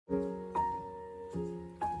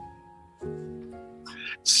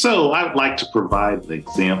So I'd like to provide an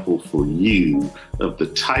example for you of the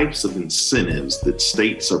types of incentives that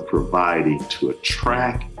states are providing to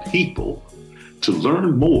attract people to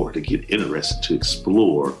learn more, to get interested, to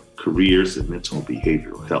explore careers in mental and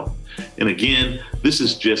behavioral health. And again, this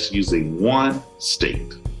is just using one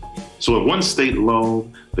state. So in one state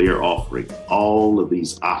alone, they are offering all of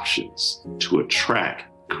these options to attract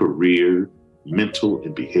career, mental,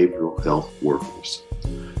 and behavioral health workers.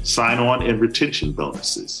 Sign-on and retention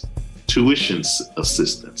bonuses, tuition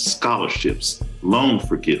assistance, scholarships, loan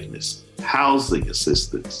forgiveness, housing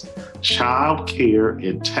assistance, child care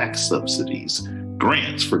and tax subsidies,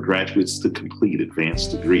 grants for graduates to complete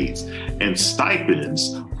advanced degrees, and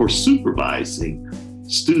stipends for supervising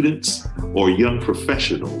students or young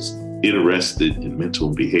professionals interested in mental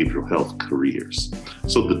and behavioral health careers.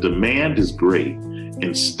 So the demand is great,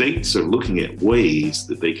 and states are looking at ways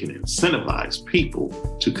that they can incentivize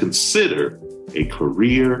people to consider a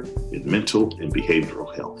career in mental and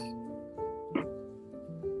behavioral health.